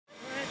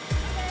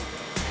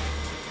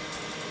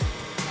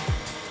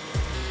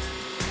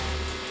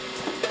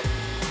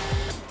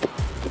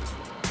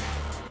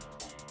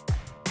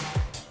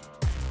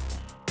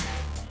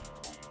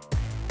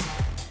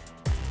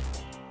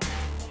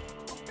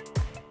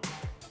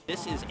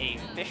This is a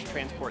fish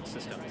transport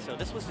system. So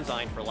this was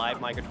designed for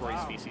live migratory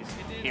species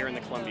here in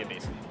the Columbia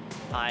Basin.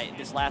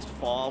 This last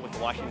fall with the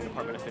Washington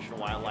Department of Fish and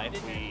Wildlife,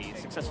 we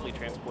successfully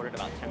transported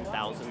about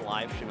 10,000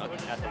 live Chinook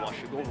at the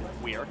Washougal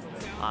Weir.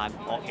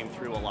 All came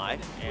through alive,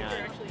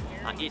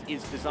 and it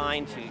is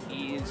designed to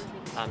ease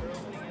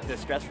the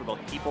stress for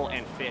both people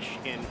and fish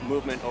in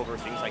movement over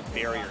things like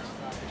barriers,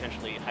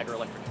 potentially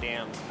hydroelectric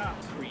dams,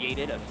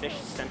 created a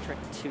fish-centric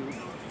tube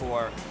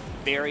for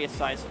various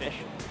size fish.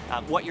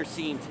 What you're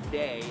seeing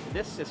today,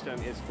 this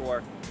system is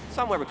for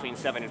somewhere between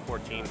 7 and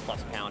 14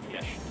 plus pound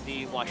fish.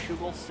 The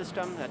Washougal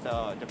system that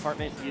the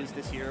department used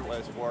this year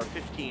was for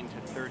 15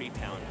 to 30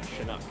 pound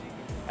Chinook.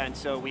 And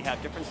so we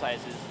have different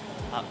sizes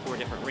for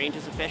different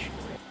ranges of fish.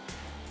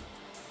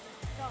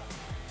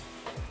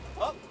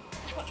 Oh.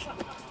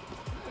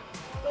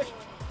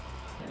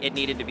 It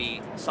needed to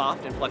be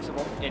soft and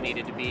flexible. It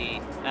needed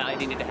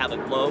to have a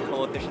low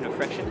coefficient of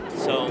friction.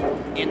 So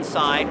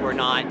inside, we're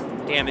not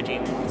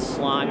damaging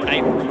slime, we're not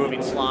even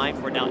removing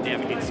slime, we're not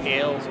damaging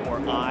scales or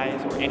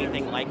eyes or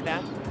anything like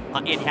that.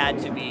 It had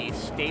to be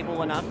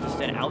stable enough to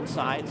sit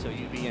outside, so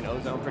UV and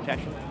ozone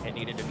protection. It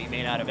needed to be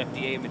made out of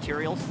FDA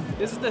materials.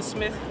 This is the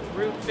Smith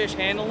Group fish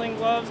handling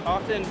gloves.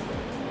 Often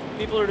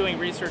people who are doing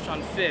research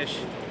on fish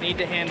need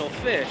to handle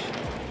fish.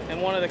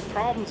 And one of the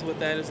problems with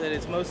that is that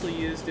it's mostly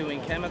used doing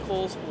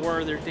chemicals,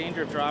 or there's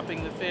danger of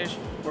dropping the fish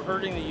or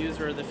hurting the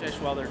user of the fish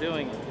while they're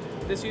doing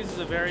it. This uses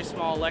a very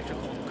small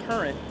electrical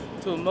current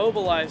to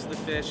immobilize the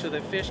fish so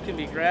that fish can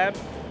be grabbed,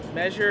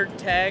 measured,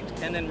 tagged,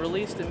 and then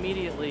released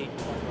immediately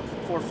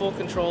for full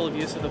control of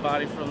use of the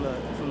body from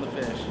the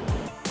fish.